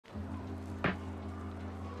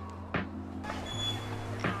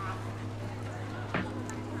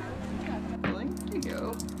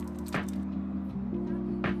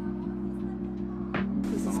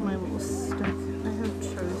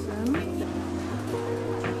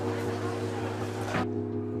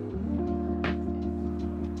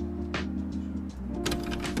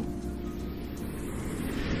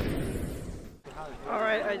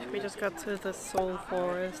just got to the Seoul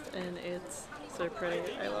forest and it's so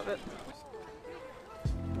pretty. I love it.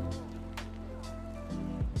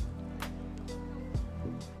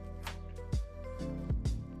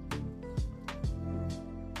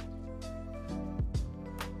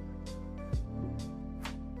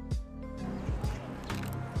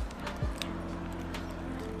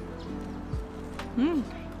 Mm.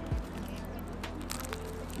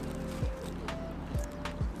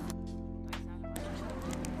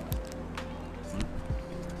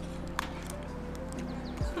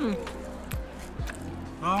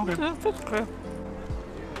 Oh, okay. Yeah, that's okay.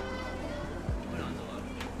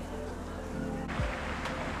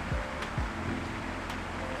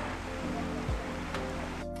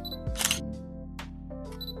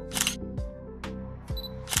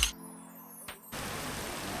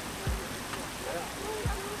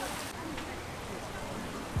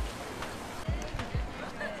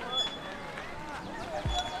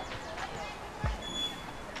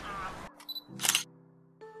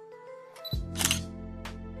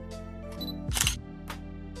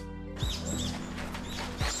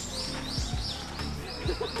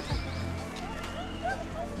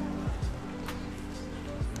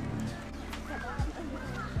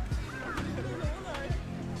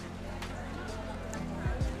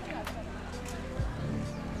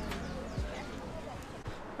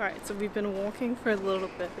 Alright, so we've been walking for a little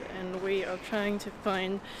bit and we are trying to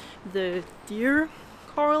find the deer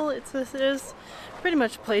coral, it says it is. Pretty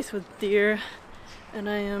much a place with deer, and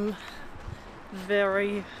I am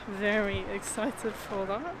very, very excited for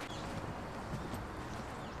that.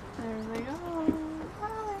 There they are.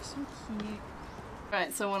 Oh, they're so cute.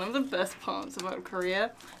 Right, so one of the best parts about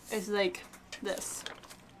Korea is like this.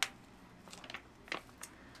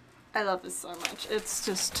 I love this so much. It's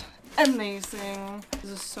just amazing.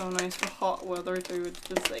 This is so nice for hot weather too. It's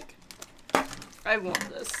just like, I want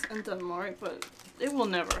this in Denmark, but it will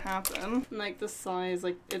never happen. Like the size,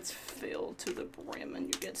 like it's filled to the brim and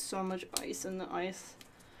you get so much ice and the ice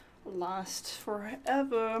lasts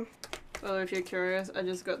forever. Well, if you're curious, I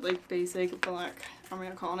just got like basic black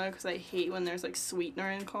Americano because I hate when there's like sweetener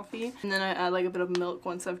in coffee. And then I add like a bit of milk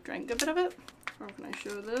once I've drank a bit of it. How can I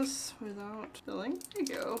show this without spilling? There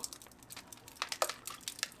you go.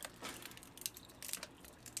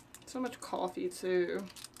 So much coffee too.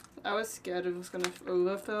 I was scared it was gonna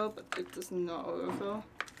overfill, but it does not overfill.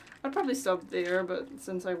 I'd probably stop there, but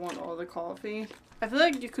since I want all the coffee. I feel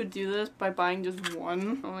like you could do this by buying just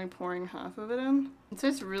one, only pouring half of it in. It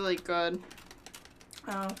tastes really good.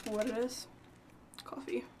 For what it is?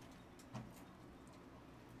 Coffee.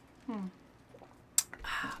 I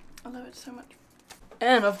love it so much.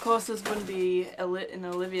 And of course this wouldn't be an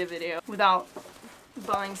Olivia video without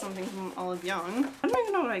buying something from Olive Young. I don't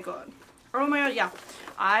even know what I got. Oh my god, yeah.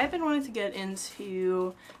 I've been wanting to get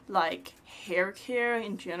into like hair care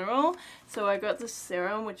in general. So I got this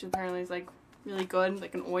serum, which apparently is like really good,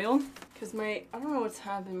 like an oil. Because I don't know what's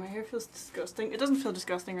happening. My hair feels disgusting. It doesn't feel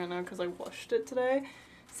disgusting right now because I washed it today.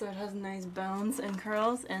 So it has nice bounce and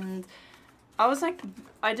curls, and I was like,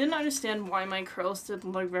 I didn't understand why my curls didn't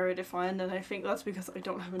look very defined, and I think that's because I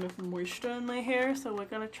don't have enough moisture in my hair, so we're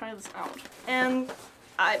gonna try this out. And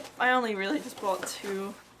I only really just bought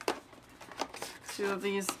two of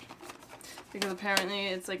these because apparently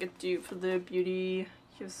it's like a dupe for the Beauty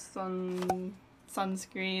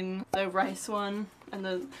sunscreen, the rice one, and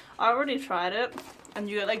I already tried it, and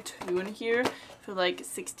you get like two in here for like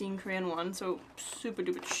 16 Korean won, so super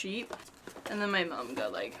duper cheap. And then my mom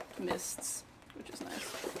got like mists, which is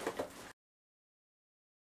nice.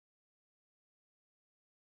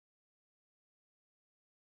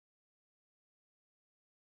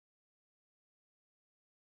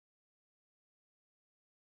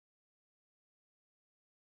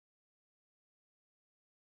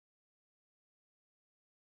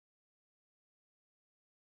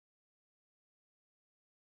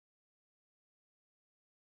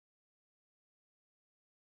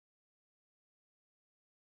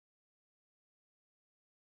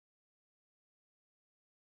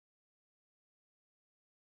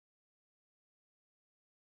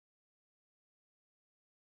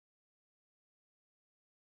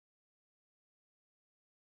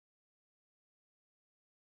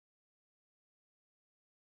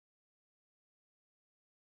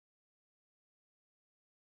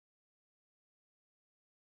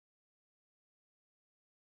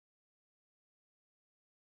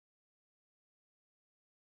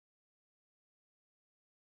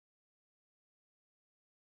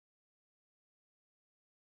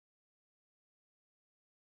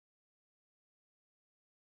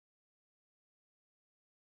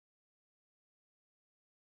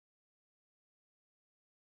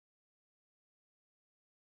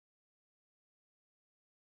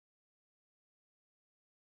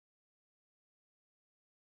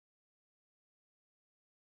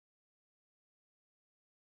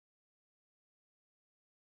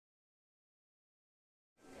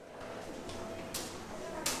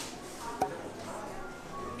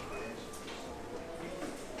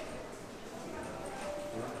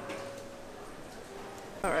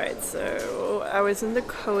 So I was in the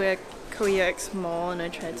Koyex mall and I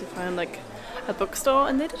tried to find like a bookstore,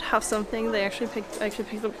 and they did have something. They actually picked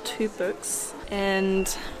up 2 books, and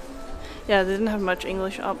yeah, they didn't have much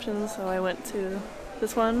English options, so I went to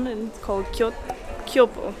this one, and it's called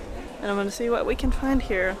Kyopo. And I'm gonna see what we can find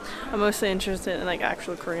here. I'm mostly interested in like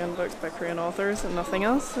actual Korean books by Korean authors and nothing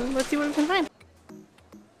else, so let's see what we can find.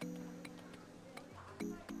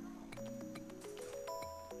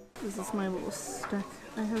 This is my little stack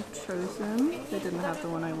I have chosen. They didn't have the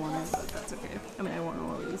one I wanted, but that's okay. I mean, I want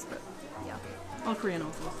all of these, but yeah. All Korean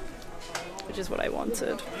authors. Which is what I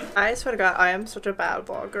wanted. I swear to God, I am such a bad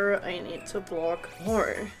blogger. I need to blog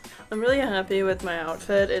more. I'm really happy with my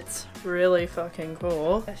outfit. It's really fucking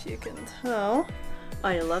cool. As you can tell,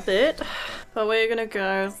 I love it. But we're gonna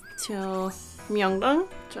go to Myeongdong,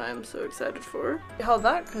 which I'm so excited for. How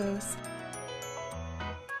that goes.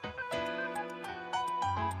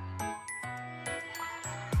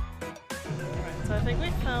 So I think we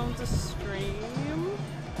found the stream.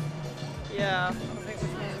 Yeah, I think we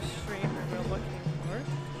found the stream we were looking for.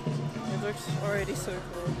 It looks already so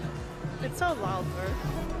cool. It's so loud though.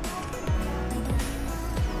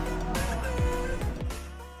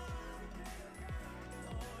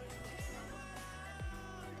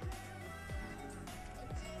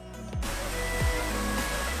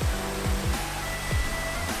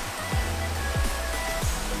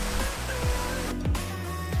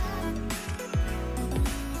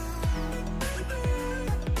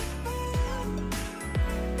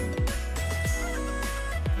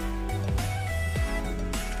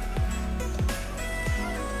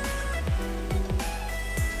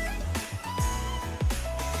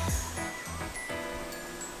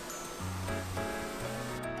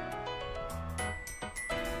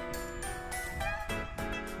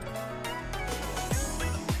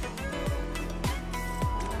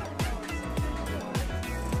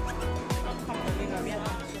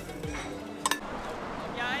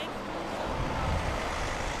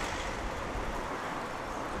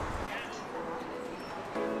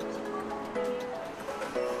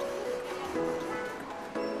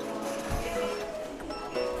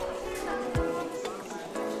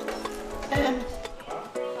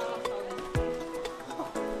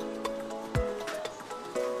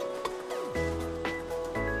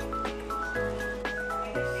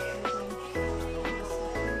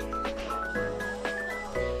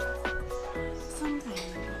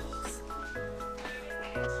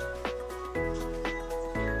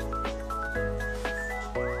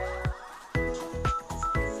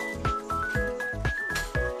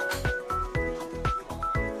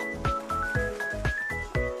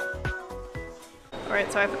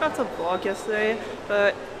 Alright, so I forgot to vlog yesterday,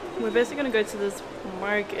 but we're basically gonna go to this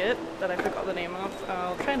market that I forgot the name of.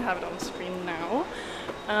 I'll try and have it on the screen now.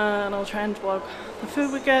 And I'll try and vlog the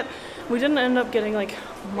food we get. We didn't end up getting like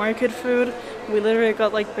market food. We literally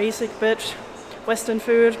got like basic bitch Western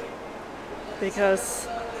food because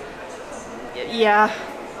yeah,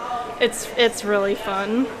 it's really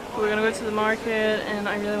fun. We're gonna go to the market and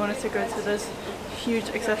I really wanted to go to this huge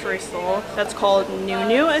accessory store that's called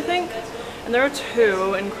New, I think. And there are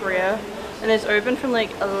 2 in Korea, and it's open from like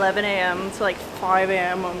 11 a.m. to like 5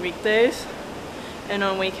 a.m. on weekdays, and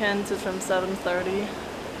on weekends it's from 7:30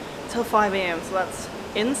 till 5 a.m. so that's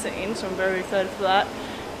insane, so I'm very excited for that.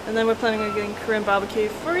 And then we're planning on getting Korean barbecue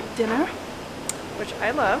for dinner, which I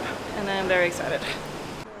love, and I'm very excited.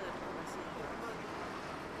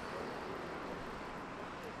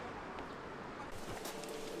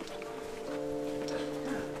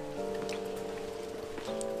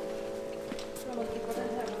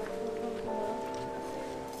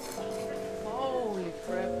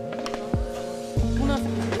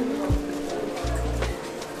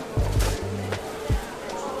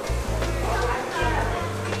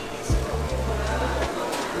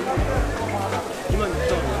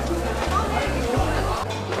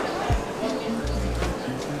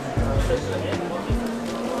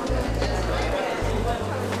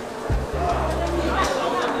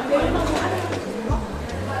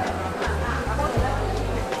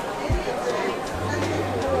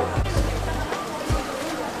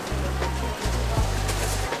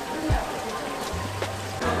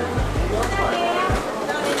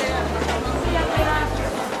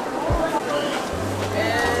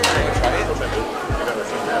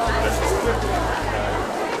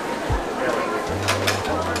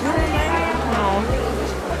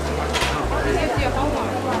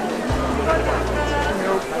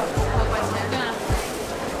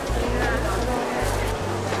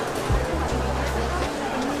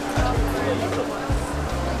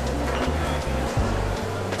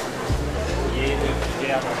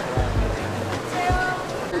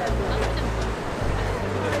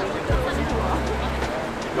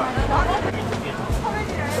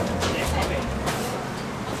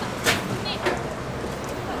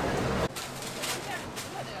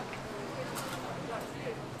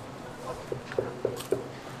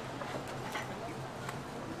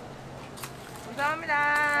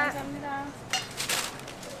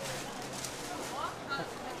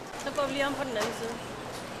 går vi lige om på den anden side.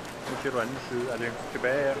 Nu siger du anden side. Er det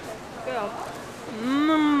tilbage her? Ja.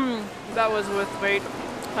 That was worth the wait.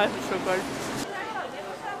 That is so good.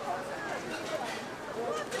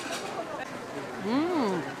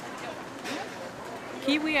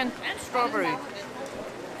 Kiwi and strawberry.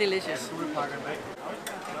 Delicious. No.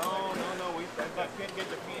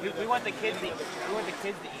 We want the kids to eat. We want the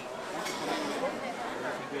kids to eat.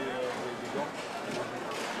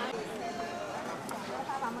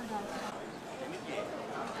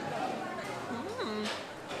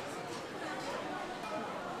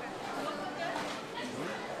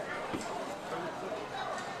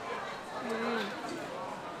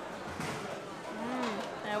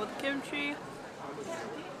 Yeah, with kimchi.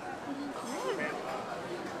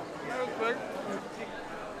 That was good.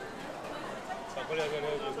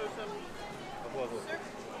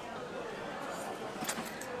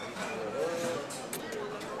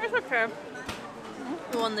 It's okay.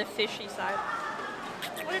 We on the fishy side.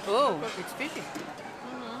 Oh, it's fishy.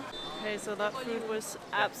 Okay, so that food was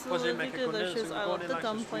absolutely delicious. I love the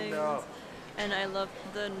dumplings and I love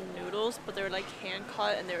the noodles, but they were like hand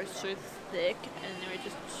cut and they were so thick and they were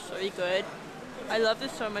just so good. I loved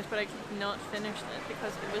it so much, but I could not finish it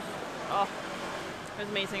because it was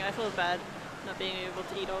amazing. I feel bad not being able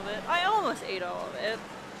to eat all of it. I almost ate all of it,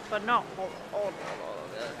 but not all of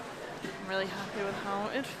it. I'm really happy with how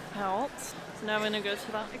it felt. So now I'm gonna go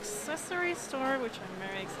to that accessory store, which I'm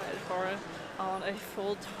very excited for, on a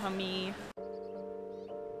full tummy.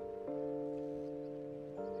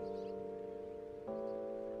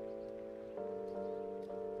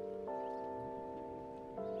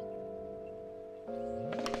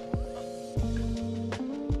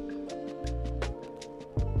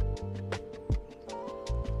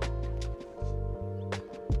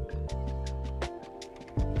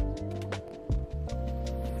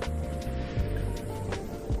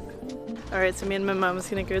 Alright, so me and my mom was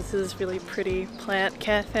gonna go to this really pretty plant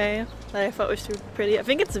cafe that I thought was super pretty. I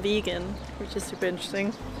think it's vegan, which is super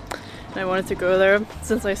interesting. And I wanted to go there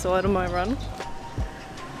since I saw it on my run.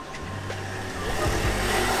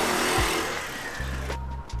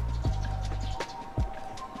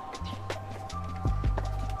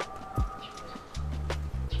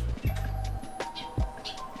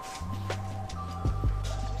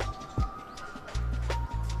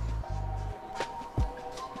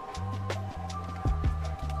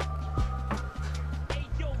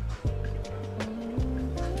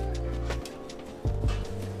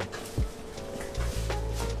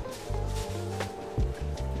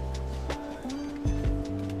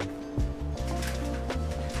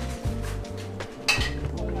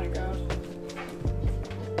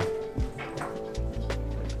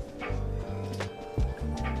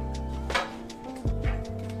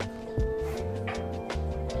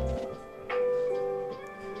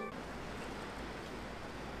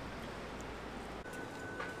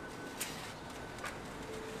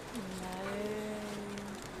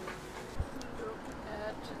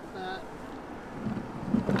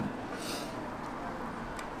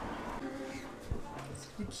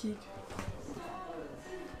 Kig.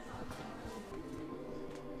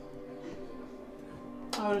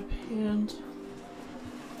 Out of hand.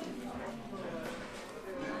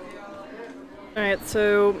 Alright,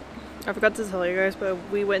 so I forgot to tell you guys, but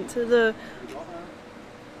we went to the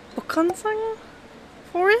Gwangjang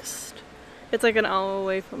forest. It's like an hour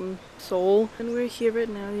away from Seoul, and we're here right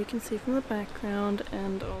now. You can see from the background,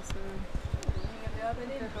 and also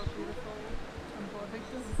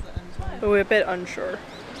but we're a bit unsure.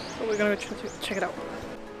 But we're gonna try to check it out.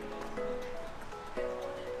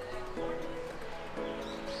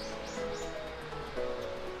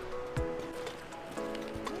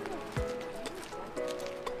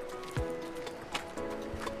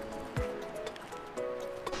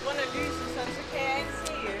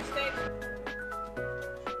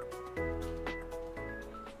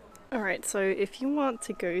 Alright, so if you want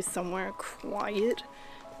to go somewhere quiet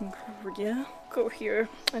in Korea, go here.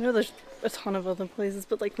 I know there's a ton of other places,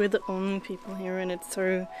 but like we're the only people here and it's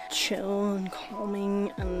so chill and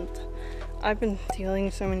calming, and I've been dealing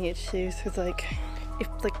with so many issues with like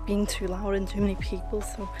being too loud and too many people,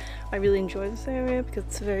 so I really enjoy this area because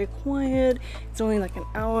it's very quiet. It's only like an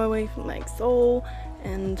hour away from like Seoul,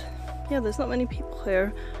 and yeah, there's not many people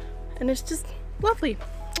here and it's just lovely.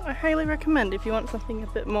 I highly recommend if you want something a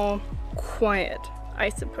bit more quiet, I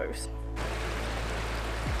suppose.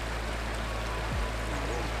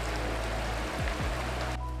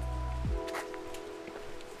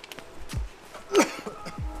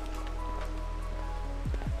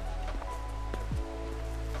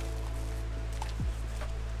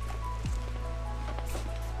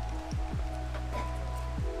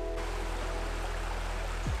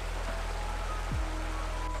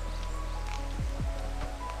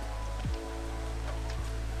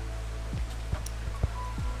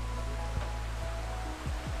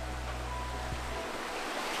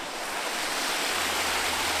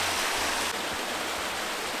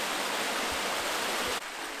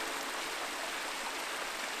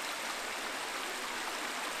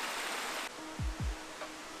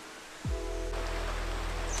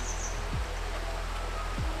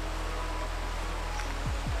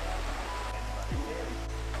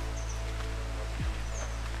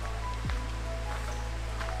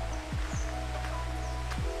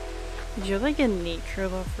 If you're like a nature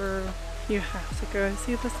lover, you have to go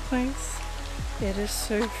see this place. It is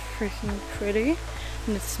so freaking pretty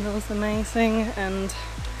and it smells amazing, and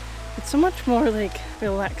it's so much more like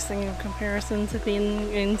relaxing in comparison to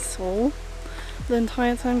being in Seoul the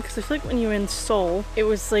entire time, because I feel like when you're in Seoul it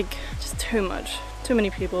was like just too much, too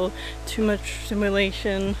many people, too much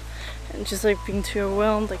stimulation, and just like being too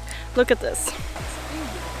overwhelmed. Like, look at this.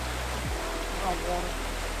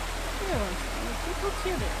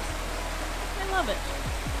 I love it.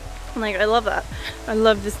 Like, I love that. I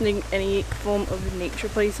love visiting any form of nature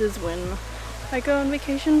places when I go on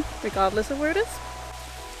vacation, regardless of where it is.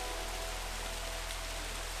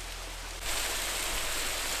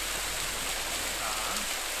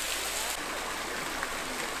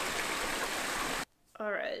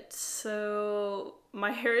 Alright, so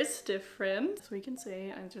my hair is different. So we can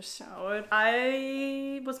see I just showered.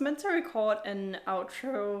 I was meant to record an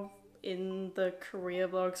outro in the Korea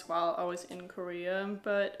vlogs while I was in Korea,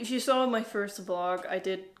 but if you saw my first vlog, I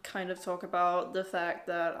did kind of talk about the fact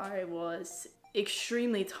that I was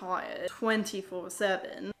extremely tired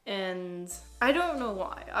 24/7, and I don't know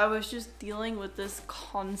why. I was just dealing with this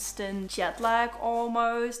constant jet lag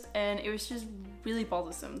almost, and it was just really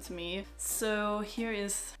bothersome to me. So here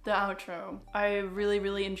is the outro. I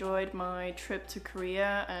really enjoyed my trip to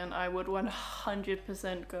Korea, and I would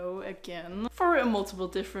 100% go again for multiple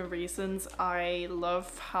different reasons. I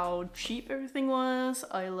love how cheap everything was.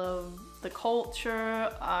 I love the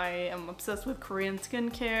culture. I am obsessed with Korean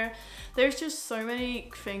skincare. There's just so many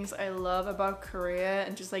things I love about Korea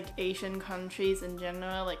and just like Asian countries in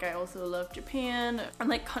general. Like, I also love Japan and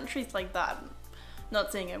like countries like that. Not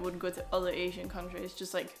saying I wouldn't go to other Asian countries,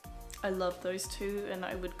 just like I love those two and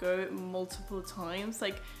I would go multiple times.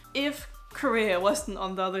 Like, if Korea wasn't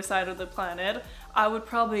on the other side of the planet, I would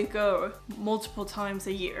probably go multiple times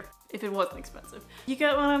a year if it wasn't expensive. You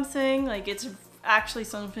get what I'm saying? Like, it's actually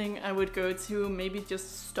something I would go to, maybe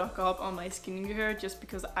just stock up on my skincare, just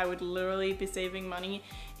because I would literally be saving money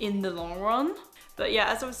in the long run. But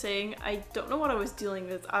yeah, as I was saying, I don't know what I was dealing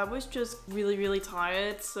with. I was just really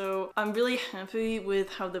tired, so I'm really happy with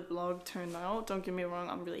how the vlog turned out. Don't get me wrong,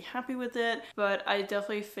 I'm really happy with it, but I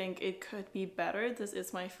definitely think it could be better. This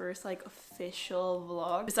is my first like official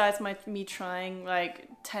vlog, besides me trying like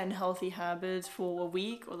 10 healthy habits for a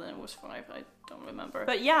week, or then it was 5, I don't remember.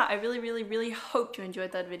 But yeah, I really hope you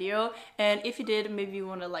enjoyed that video, and if you did, maybe you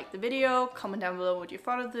want to like the video, comment down below what you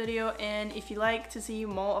thought of the video, and if you like to see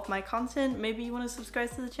more of my content, maybe you want to subscribe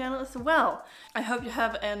to the channel as well. I hope you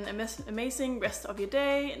have an amazing rest of your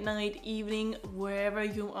day, night, evening, wherever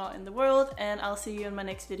you are in the world, and I'll see you in my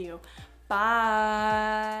next video.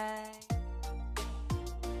 Bye!